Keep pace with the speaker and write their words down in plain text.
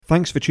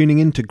Thanks for tuning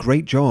in to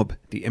Great Job,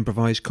 the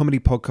improvised comedy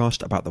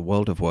podcast about the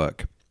world of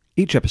work.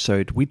 Each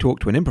episode, we talk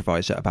to an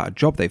improviser about a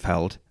job they've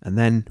held, and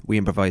then we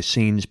improvise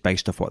scenes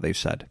based off what they've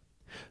said.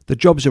 The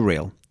jobs are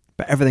real,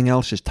 but everything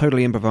else is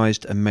totally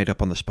improvised and made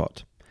up on the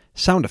spot.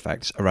 Sound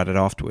effects are added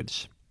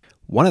afterwards.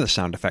 One of the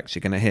sound effects you're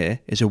going to hear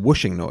is a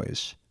whooshing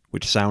noise,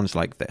 which sounds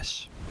like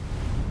this.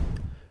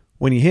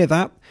 When you hear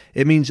that,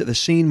 it means that the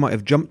scene might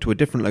have jumped to a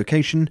different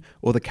location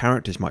or the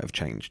characters might have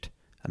changed.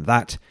 And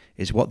that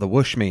is what the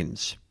whoosh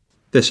means.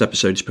 This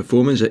episode's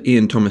performers are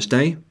Ian Thomas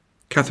Day,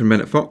 Katharine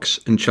Bennett-Fox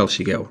and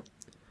Chelsea Gill.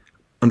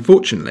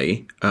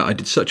 Unfortunately, I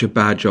did such a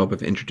bad job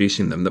of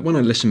introducing them that when I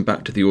listened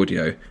back to the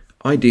audio,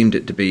 I deemed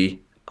it to be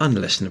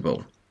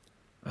unlistenable,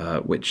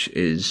 which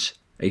is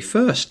a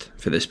first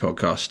for this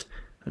podcast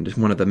and is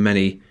one of the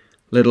many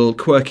little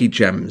quirky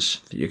gems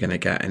that you're going to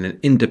get in an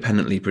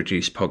independently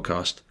produced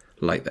podcast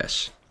like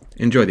this.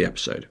 Enjoy the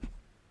episode.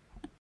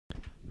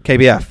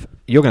 KBF,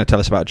 you're going to tell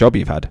us about a job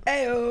you've had.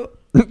 Ayo.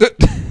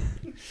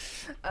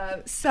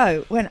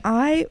 So when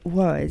I'd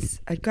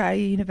got out of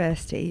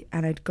university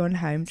and I'd gone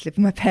home to live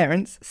with my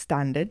parents,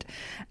 standard,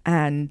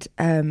 and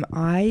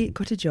I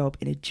got a job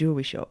in a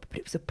jewellery shop, but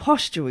it was a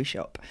posh jewellery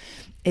shop.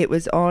 It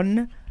was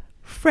on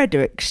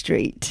Frederick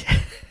Street.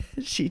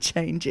 She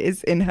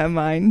changes in her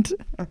mind.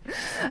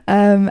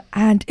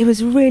 And it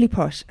was really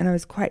posh, and I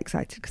was quite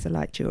excited because I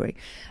like jewellery.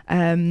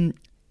 A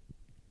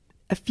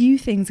few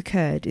things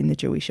occurred in the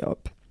jewellery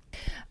shop.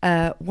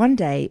 One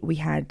day we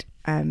had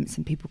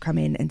some people come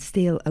in and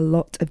steal a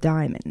lot of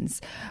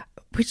diamonds,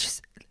 which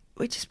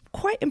is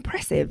quite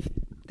impressive.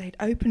 They'd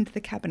opened the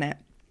cabinet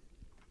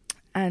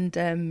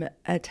and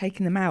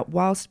taken them out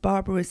whilst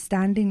Barbara was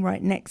standing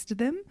right next to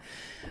them.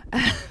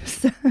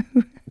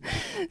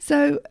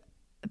 So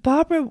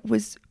Barbara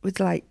was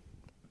like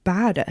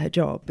bad at her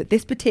job, but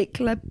this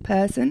particular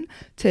person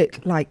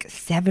took like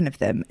 7 of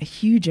them, a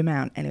huge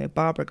amount. Anyway,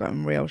 Barbara got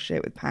in real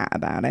shit with Pat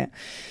about it.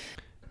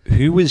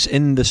 Who was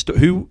in the store?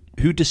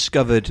 Who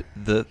discovered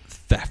the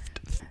theft?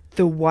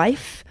 The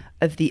wife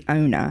of the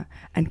owner,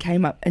 and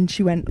came up and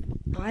she went,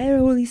 "Why are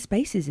all these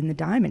spaces in the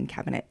diamond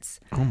cabinets?"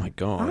 Oh my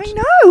God. I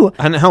know.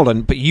 And hold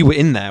on, but you were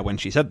in there when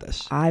she said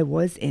this? I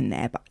was in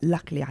there, but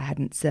luckily I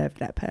hadn't served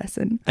that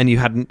person. And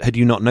had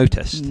you not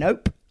noticed?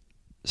 Nope.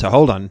 So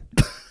hold on.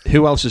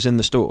 Who else was in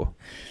the store?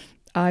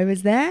 I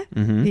was there,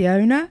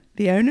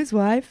 the owner's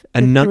wife,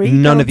 and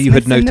none of you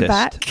had noticed? None of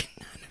us noticed.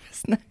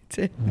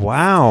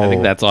 Wow. I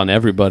think that's on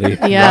everybody.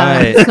 Yeah,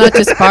 Right. It's not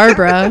just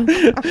Barbara.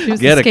 She was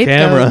Get the a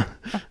camera.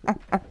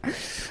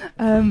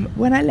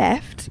 When I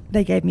left,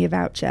 they gave me a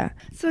voucher.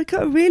 So I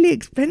got a really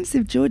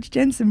expensive George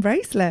Jensen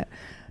bracelet.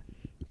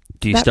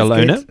 Do you That still was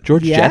own good. it?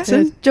 George Yeah.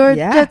 Jetson? George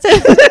Yeah.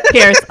 Jetson.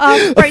 Here's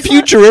A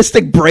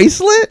futuristic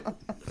bracelet?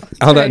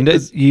 Hold on,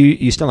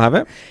 you still have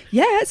it?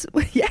 Yes,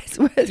 worth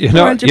You're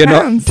 £400.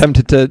 not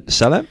tempted to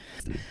sell it?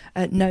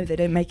 No, they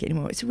don't make it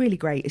anymore. It's really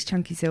great. It's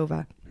chunky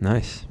silver.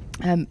 Nice.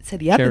 So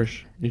the other...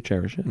 You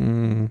cherish it.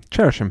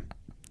 Cherish them,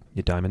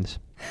 your diamonds.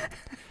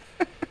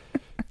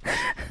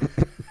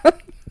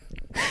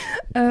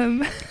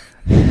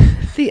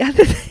 The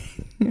other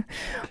thing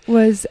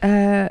was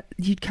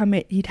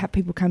you'd have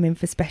people come in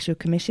for special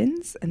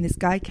commissions, and this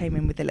guy came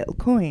in with a little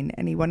coin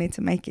and he wanted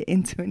to make it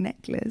into a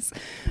necklace.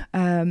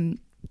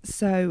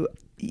 So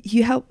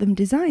you help them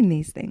design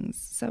these things.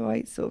 So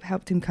I sort of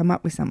helped him come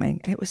up with something.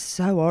 It was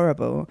so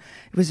horrible.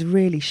 It was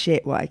really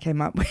shit what I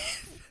came up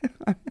with.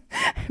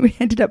 We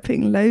ended up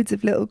putting loads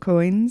of little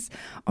coins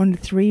on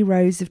 3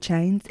 rows of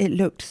chains. It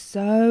looked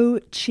so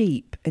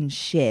cheap and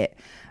shit.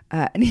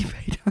 And he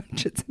paid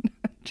hundreds and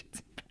hundreds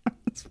of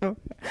pounds for it.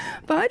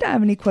 But I don't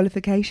have any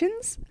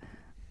qualifications.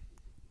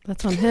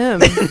 That's on him.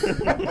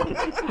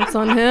 That's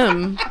on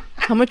him.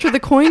 How much were the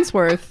coins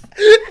worth?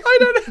 I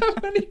don't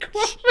have any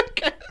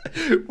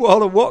qualification.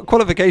 Well, what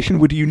qualification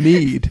would you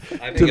need?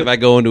 I think if I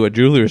go into a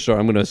jewelry store,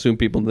 I'm going to assume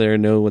people there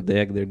know what the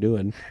heck they're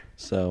doing.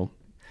 So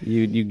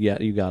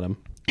you got him.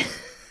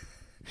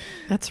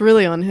 That's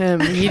really on him.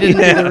 He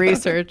didn't do the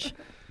research.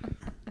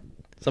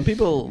 Some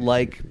people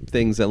like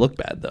things that look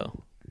bad,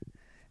 though.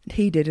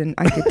 He didn't,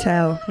 I could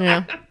tell.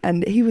 Yeah.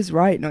 And he was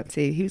right not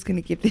to. He was going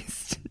to give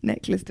this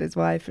necklace to his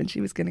wife and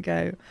she was going to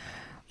go,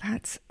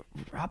 "That's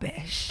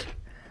rubbish."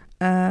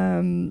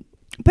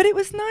 But it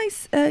was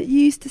nice. You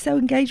used to sell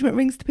engagement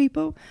rings to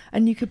people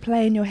and you could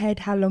play in your head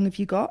how long have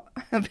you got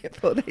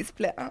before they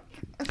split up.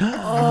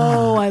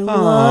 Oh, I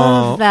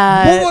love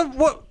that.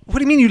 What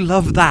do you mean you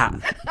love that?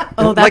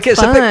 Oh, that's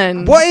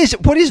fun. What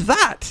is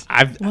that?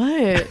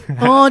 What?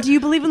 Oh, do you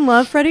believe in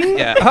love, Freddie?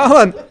 Yeah.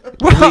 Hold on.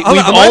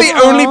 Am I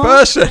the only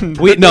person?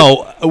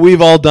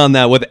 We've all done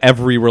that with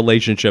every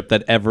relationship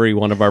that every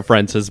one of our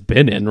friends has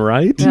been in,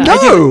 right? Yeah,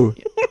 No.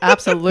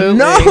 Absolutely.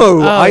 No.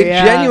 Oh,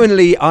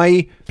 Genuinely,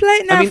 Play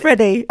it now,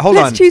 Freddie. hold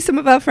Let's on. choose some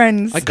of our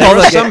friends. I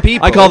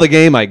call the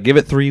game. I give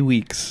it 3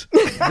 weeks.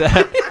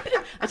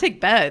 I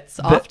take bets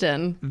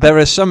often. There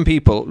are some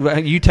people.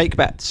 You take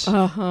bets.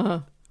 Uh-huh.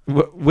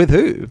 With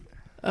who?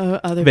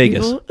 Other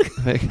Vegas.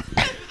 people.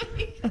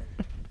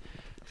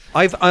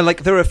 I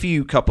like. There are a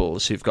few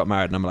couples who've got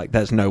married, and I'm like,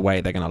 there's no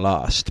way they're going to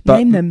last. But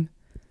Name them.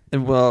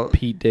 Well,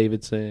 Pete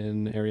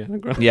Davidson, Ariana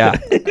Grande. yeah,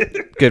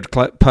 good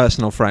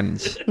personal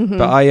friends. Mm-hmm.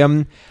 But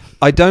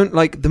I don't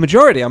like the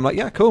majority. I'm like,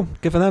 yeah, cool,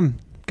 good for them.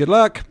 Good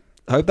luck.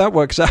 Hope that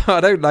works out. I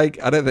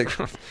don't think.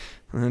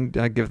 And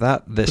I give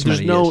that this But there's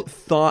many no years.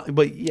 thought,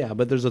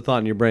 but there's a thought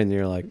in your brain that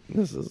you're like,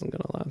 this isn't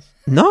gonna last.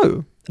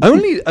 No,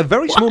 only a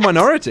very small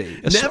minority.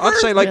 Never? I'd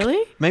say like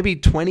Really? maybe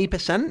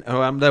 20%.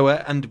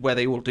 And where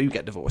they all do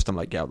get divorced, I'm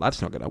like, yeah,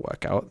 that's not going to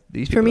work out.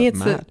 These people For me, are it's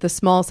mad. the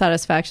small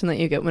satisfaction that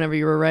you get whenever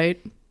you were right.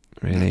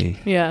 Really.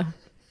 Yeah.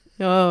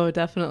 Oh,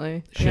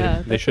 definitely.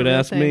 Yeah. They should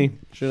ask me.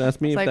 Should ask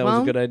me It's if like, that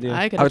was a good idea.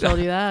 I could have told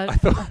you that.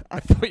 I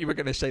thought you were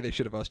going to say they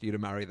should have asked you to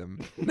marry them.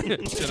 Should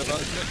have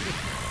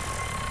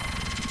asked.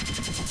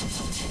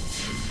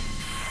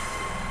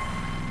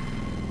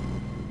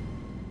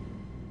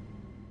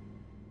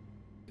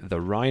 The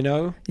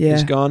rhino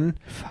is gone.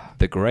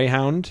 The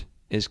greyhound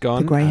is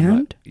gone. The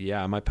greyhound?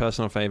 My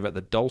personal favourite,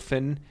 the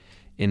dolphin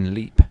in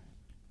Leap,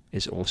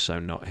 is also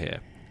not here.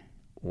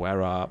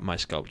 Where are my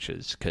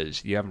sculptures?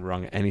 Because you haven't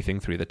rung anything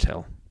through the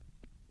till.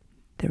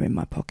 They're in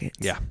my pockets.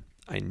 Yeah,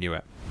 I knew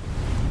it.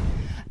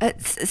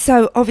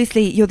 So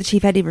obviously you're the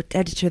chief editor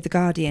of The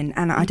Guardian,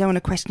 and I don't want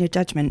to question your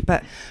judgment,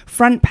 but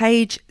front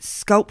page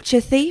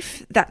sculpture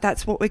thief,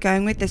 that's what we're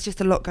going with. There's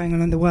just a lot going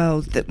on in the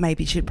world that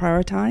maybe should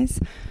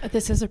prioritise.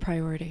 This is a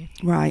priority.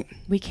 Right.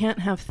 We can't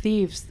have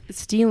thieves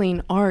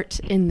stealing art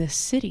in this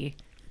city.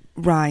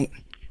 Right.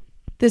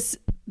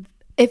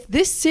 If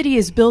this city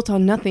is built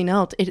on nothing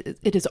else,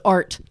 it is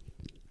art.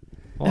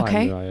 Well,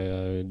 Okay.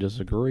 I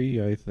disagree.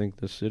 I think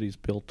the city's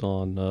built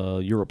on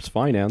Europe's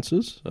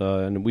finances,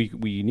 and we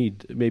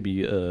need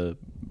maybe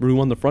room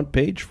on the front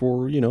page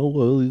for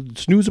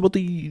snooze about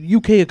the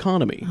UK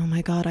economy. Oh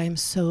my God, I am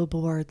so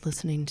bored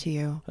listening to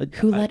you.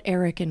 Who let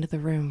Eric into the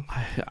room?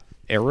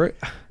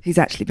 Eric, He's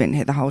actually been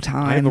here the whole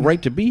time. I have a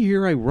right to be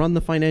here. I run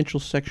the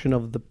financial section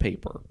of the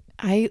paper.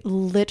 I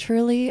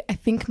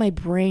think my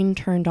brain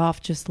turned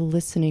off just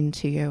listening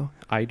to you.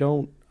 I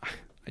don't.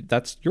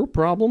 That's your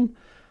problem.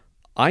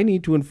 I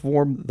need to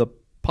inform the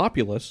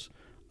populace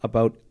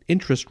about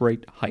interest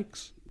rate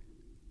hikes.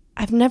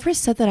 I've never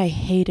said that I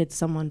hated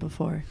someone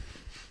before,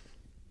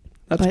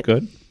 That's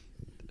good.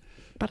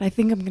 but I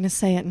think I'm going to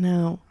say it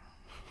now.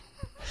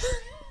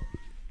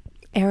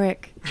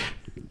 Eric,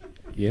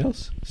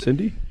 Yes,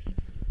 Cindy?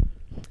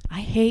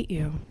 I hate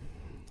you.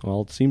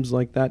 Well, it seems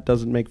like that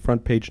doesn't make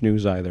front page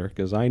news either,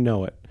 because I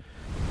know it.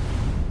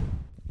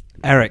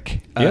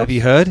 Eric, Yes? have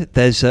you heard?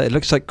 There's it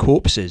looks like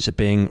corpses are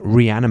being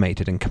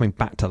reanimated and coming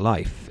back to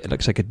life. It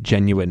looks like a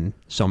genuine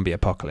zombie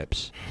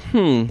apocalypse.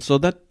 So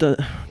that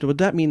would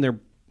that mean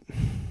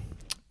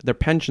their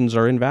pensions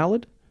are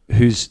invalid?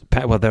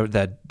 Well, they're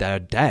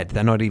dead.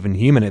 They're not even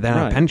human. They're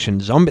not Right. pension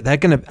zombie. They're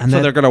gonna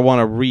They're going to want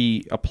to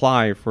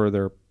reapply for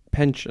their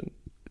pension.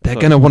 they're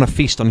gonna want to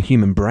feast on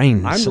human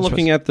brains. I'm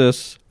looking at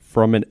this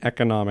from an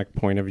economic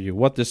point of view.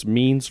 What this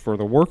means for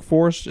the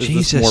workforce is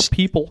Jesus. this more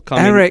people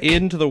coming Eric.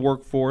 into the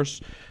workforce.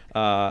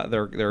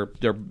 They're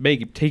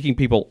taking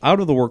people out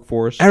of the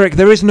workforce. Eric,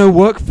 there is no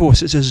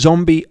workforce. It's a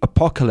zombie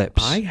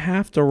apocalypse. I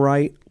have to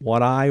write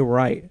what I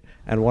write.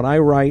 And what I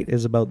write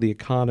is about the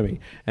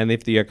economy. And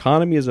if the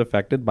economy is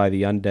affected by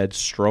the undead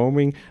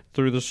stroming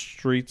through the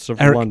streets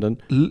of Eric,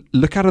 London.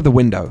 Look out of the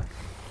window.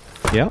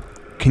 Yeah.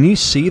 Can you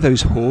see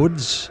those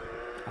hordes?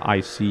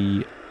 I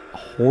see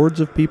hordes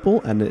of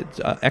people, and it's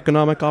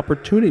economic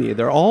opportunity.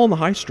 They're all on the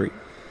high street.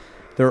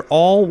 They're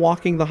all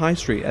walking the high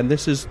street. And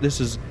this is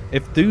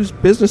if these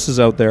businesses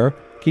out there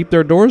keep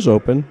their doors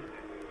open,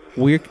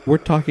 we're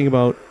talking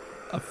about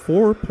a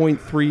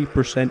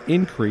 4.3%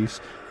 increase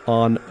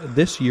on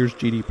this year's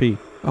GDP.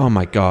 Oh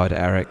my God,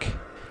 Eric.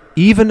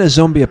 Even a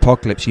zombie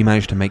apocalypse you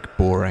managed to make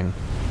boring.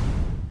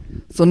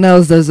 So now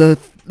there's a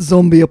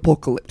zombie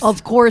apocalypse.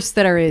 Of course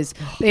there is.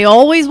 They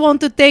always want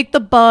to take the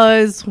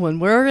buzz when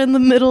we're in the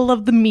middle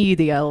of the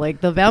media.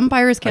 Like the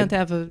vampires can't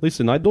have a...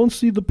 Listen, I don't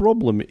see the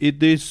problem.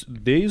 It is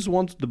they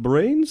want the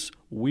brains,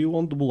 we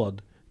want the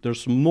blood.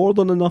 There's more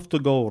than enough to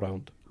go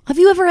around. Have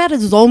you ever had a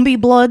zombie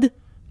blood?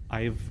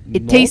 It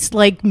not- tastes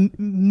like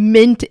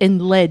mint and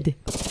lead.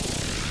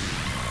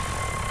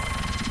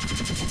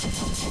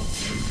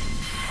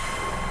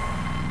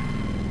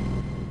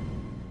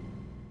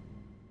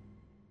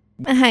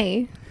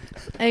 Hi.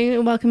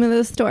 Welcome to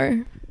the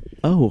store.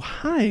 Oh,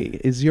 hi.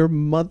 Is your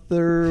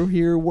mother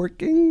here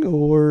working,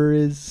 or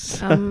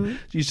is...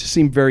 you just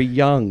seem very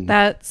young.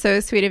 That's so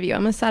sweet of you.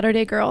 I'm a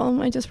Saturday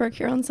girl. I just work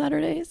here on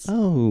Saturdays.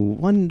 Oh,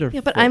 wonderful.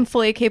 Yeah, but I'm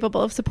fully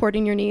capable of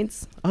supporting your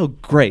needs. Oh,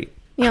 great.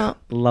 Yeah.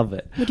 Love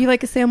it. Would you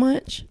like a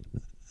sandwich?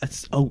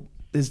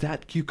 Is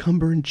that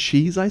cucumber and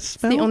cheese I It's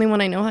smell? the only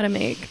one I know how to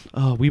make.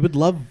 Oh, we would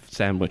love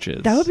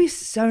sandwiches. That would be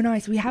so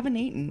nice. We haven't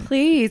eaten.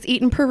 Please,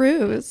 eat and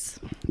peruse.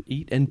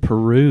 Eat and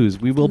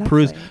peruse. We will Lovely.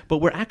 peruse. But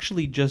we're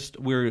actually just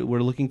we're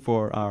looking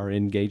for our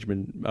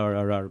engagement,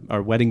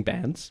 our wedding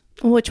bands.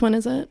 Which one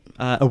is it?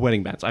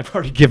 Wedding bands. I've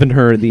already given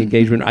her the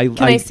engagement.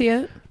 Can I see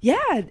it?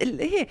 Yeah.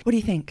 Here. What do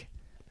you think?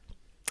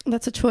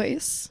 That's a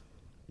choice.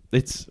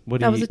 It's what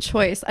do That you? was a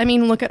choice. I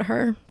mean, look at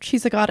her.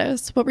 She's a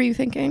goddess. What were you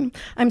thinking?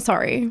 I'm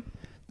sorry.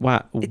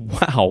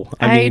 Wow.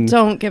 I I mean,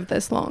 don't give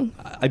this long.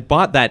 I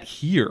bought that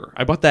here.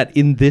 I bought that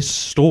in this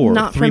store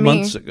Not 3 from me.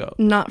 months ago.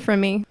 Not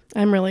from me.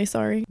 I'm really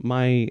sorry.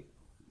 My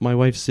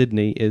wife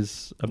Sydney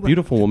is a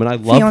beautiful woman. I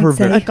love her Fiancé.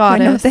 very. A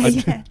goddess. We're not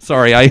there yet.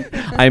 Sorry,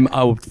 I'm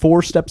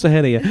 4 steps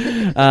ahead of you.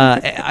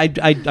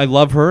 I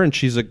love her, and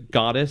she's a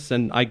goddess.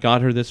 And I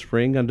got her this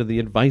ring under the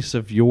advice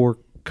of your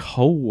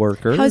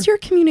coworker. How's your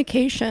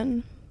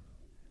communication?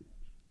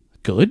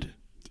 Good?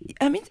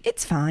 I mean,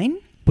 it's fine.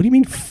 What do you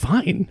mean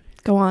fine?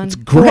 Go on. It's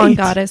Go on, great.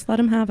 goddess. Let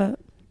him have it.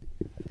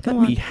 Go Let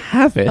on. me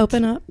have it.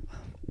 Open up.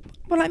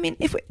 Well, I mean,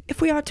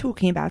 if we are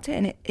talking about it,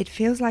 and it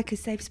feels like a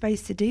safe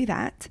space to do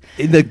that.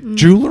 In the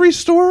jewelry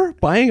store,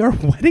 buying our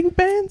wedding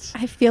bands.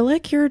 I feel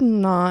like you're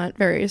not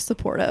very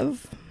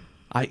supportive.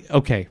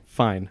 Okay,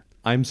 fine.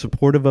 I'm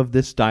supportive of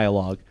this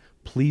dialogue.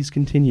 Please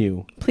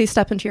continue. Please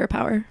step into your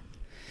power.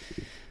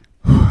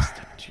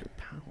 Step to your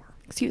power.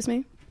 Excuse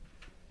me.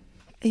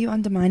 Are you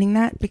undermining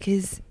that?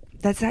 Because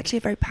that's actually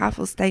a very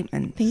powerful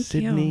statement. Thank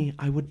Sydney, you.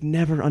 I would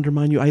never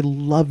undermine you. I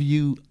love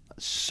you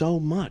so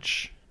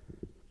much.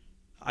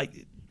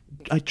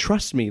 I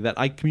trust me that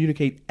I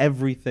communicate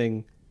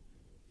everything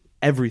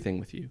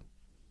with you.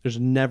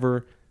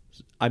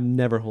 I'm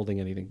never holding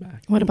anything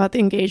back. What about the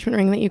engagement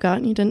ring that you got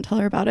and you didn't tell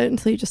her about it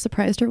until you just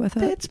surprised her with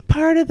it? That's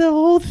part of the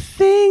whole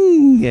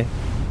thing.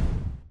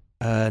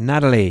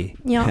 Natalie.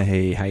 Yeah.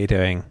 Hey, how you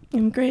doing?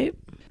 I'm great.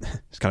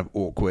 It's kind of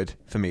awkward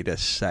for me to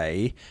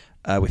say.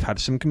 We've had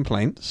some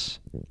complaints.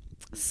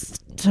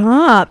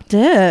 Stop,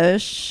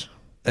 Dish.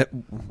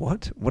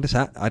 What? What is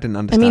that? I didn't I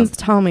understand. mean,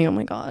 tell me. Oh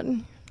my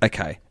God.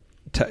 Okay.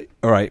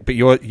 All right, but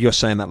you're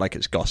saying that like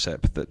it's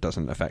gossip that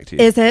doesn't affect you.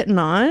 Is it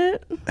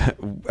not?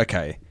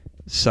 Okay.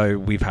 So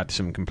we've had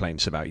some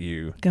complaints about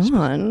you. Go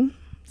on.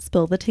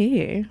 Spill the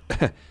tea.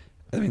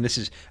 I mean, this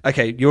is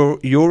okay.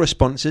 Your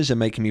responses are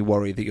making me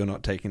worry that you're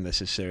not taking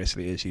this as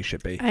seriously as you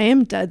should be. I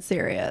am dead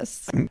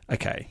serious.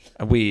 Okay,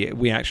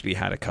 we actually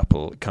had a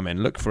couple come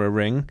in, look for a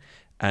ring,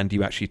 and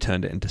you actually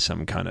turned it into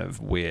some kind of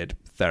weird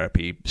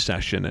therapy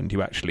session, and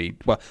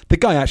the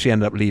guy actually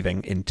ended up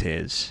leaving in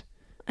tears.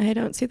 I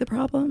don't see the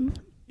problem.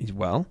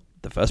 Well,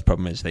 the first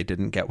problem is they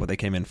didn't get what they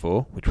came in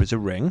for, which was a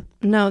ring.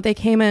 No, they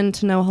came in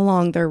to know how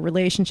long their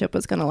relationship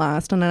was going to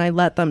last, and then I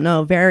let them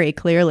know very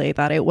clearly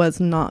that it was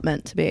not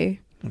meant to be.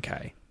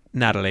 Okay,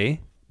 Natalie,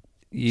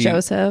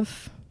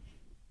 Joseph,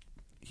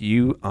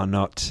 you are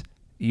not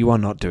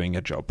doing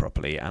your job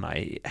properly, and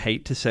I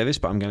hate to say this,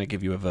 but I'm going to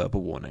give you a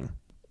verbal warning.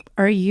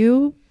 are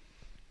you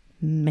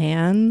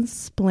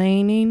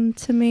mansplaining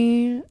to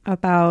me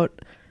about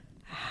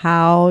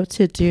how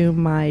to do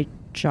my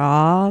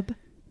job?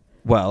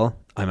 Well,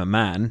 I'm a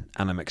man,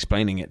 and I'm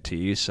explaining it to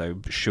you, so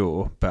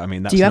sure. But I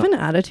mean, that's Do you have an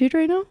attitude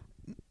right now?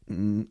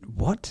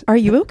 What? Are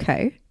you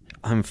okay?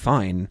 I'm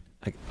fine.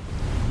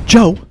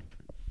 Joe,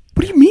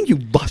 what do you mean you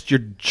lost your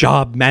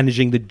job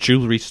managing the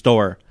jewelry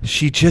store?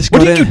 She just What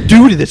got did you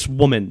do to this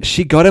woman?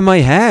 She got in my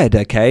head,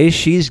 okay?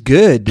 She's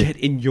good. Get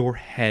in your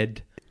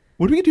head.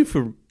 What are we going to do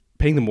for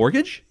paying the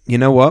mortgage? You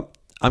know what?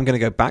 I'm going to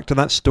go back to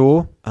that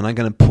store, and I'm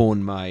going to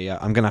pawn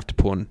I'm going to have to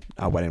pawn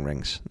our wedding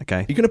rings,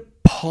 okay? You're going to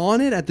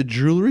pawn it at the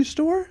jewelry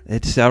store?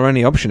 It's our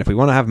only option if we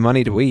want to have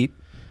money to eat.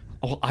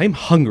 Oh, I'm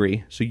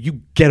hungry, so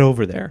you get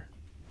over there.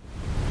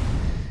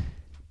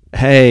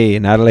 Hey,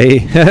 Natalie.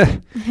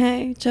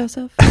 Hey,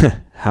 Joseph.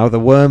 How the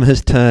worm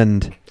has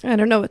turned. I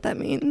don't know what that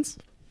means.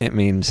 It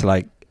means,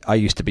 like, I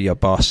used to be your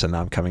boss, and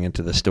now I'm coming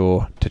into the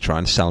store to try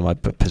and sell my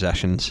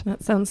possessions.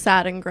 That sounds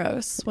sad and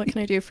gross. What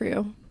can I do for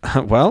you?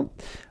 Well,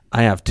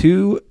 I have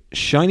 2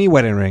 shiny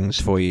wedding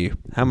rings for you.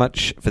 How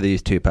much for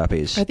these 2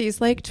 puppies? Are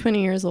these like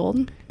 20 years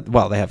old?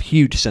 Well, they have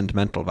huge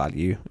sentimental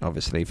value,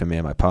 obviously, for me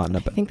and my partner.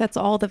 I But think that's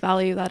all the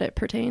value that it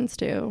pertains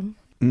to.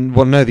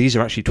 well, no, these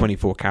are actually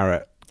 24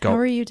 karat gold. How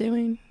are you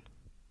doing?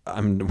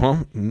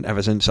 Well,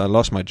 ever since I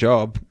lost my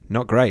job,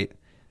 not great.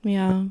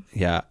 Yeah.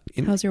 Yeah,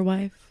 How's your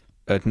wife?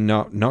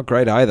 not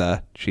great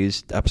either.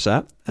 She's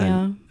upset,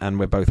 and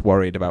we're both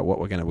worried about what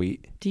we're going to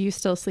eat. Do you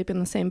still sleep in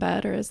the same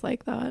bed, or is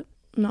like that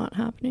not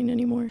happening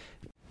anymore?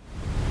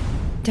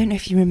 Don't know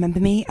if you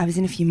remember me. I was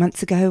in a few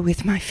months ago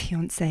with my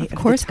fiance. Of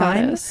course, at the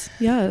time. goddess.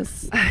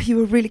 Yes. You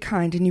were really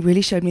kind, and you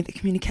really showed me that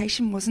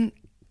communication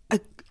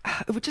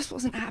it just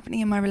wasn't happening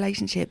in my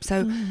relationship.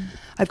 So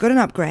I've got an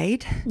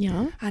upgrade,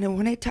 Yeah. and I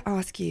wanted to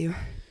ask you,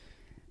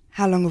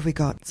 how long have we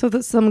got? So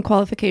that some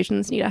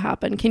qualifications need to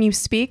happen. Can you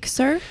speak,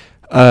 sir?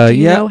 Do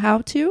you know how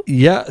to?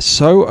 Yeah,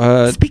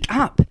 so... Speak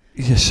up.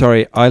 Yeah,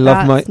 sorry, I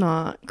love That's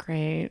not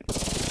great.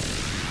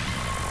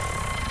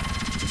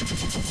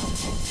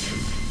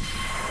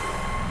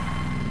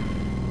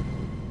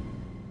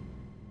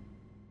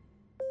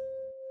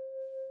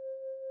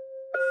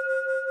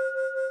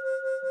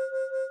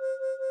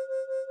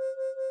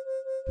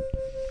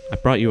 I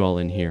brought you all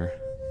in here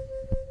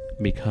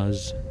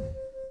because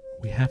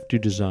we have to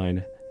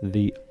design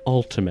the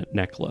ultimate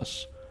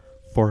necklace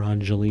for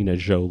Angelina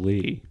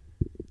Jolie.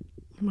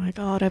 Oh my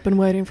God, I've been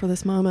waiting for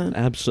this moment.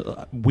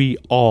 Absolutely. We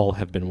all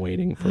have been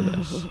waiting for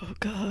this. Oh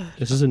God.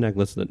 This is a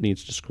necklace that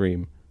needs to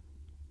scream,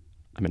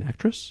 I'm an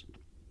actress.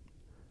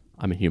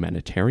 I'm a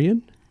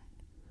humanitarian.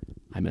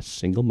 I'm a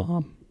single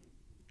mom.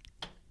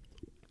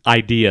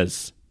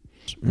 Ideas.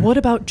 What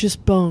about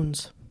just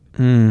bones?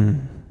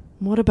 Mm.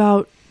 What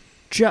about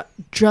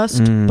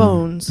just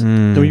bones?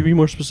 Can we be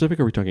more specific?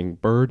 Are we talking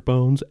bird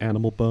bones,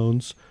 animal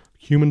bones,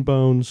 human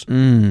bones,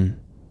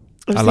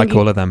 I like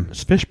all of them.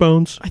 fish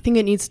bones? I think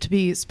it needs to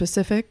be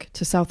specific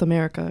to South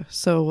America.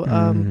 So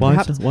Why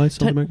perhaps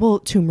South America? Well,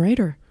 Tomb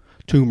Raider.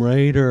 Tomb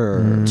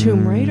Raider.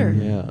 Tomb Raider.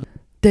 Yeah.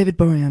 David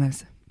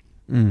Boreanaz.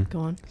 Go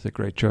on. It's a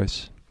great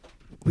choice.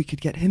 We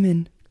could get him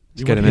in.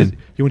 Let's get him in.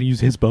 You want to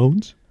use his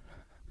bones?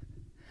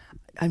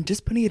 I'm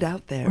just putting it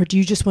out there. Or do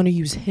you just want to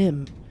use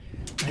him?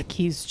 Like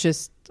he's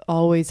just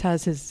always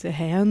has his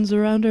hands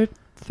around her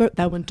throat.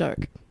 That went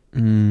dark.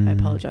 I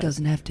apologize.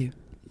 Doesn't have to.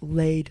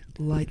 Laid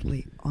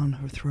lightly on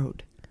her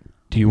throat.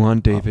 Do you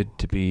want David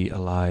to be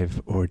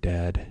alive or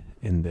dead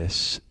in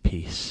this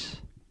piece?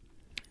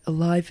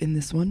 Alive in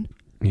this one?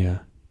 Yeah.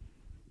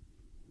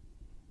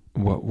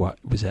 What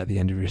was that at the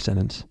end of your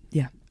sentence?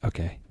 Yeah.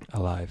 Okay.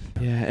 Alive.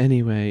 Yeah,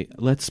 anyway,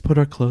 let's put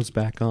our clothes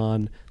back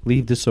on,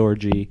 leave this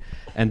orgy,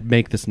 and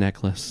make this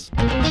necklace.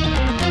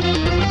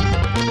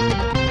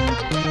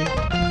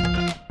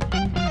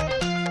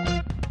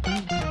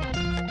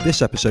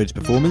 This episode's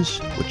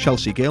performers were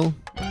Chelsea Gill,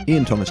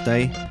 Ian Thomas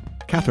Day,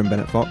 Katharine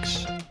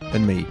Bennett-Fox,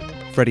 and me,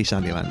 Freddie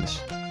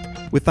Sandylands.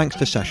 With thanks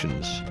to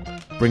Sessions,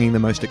 bringing the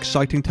most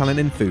exciting talent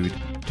in food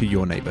to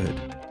your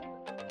neighbourhood.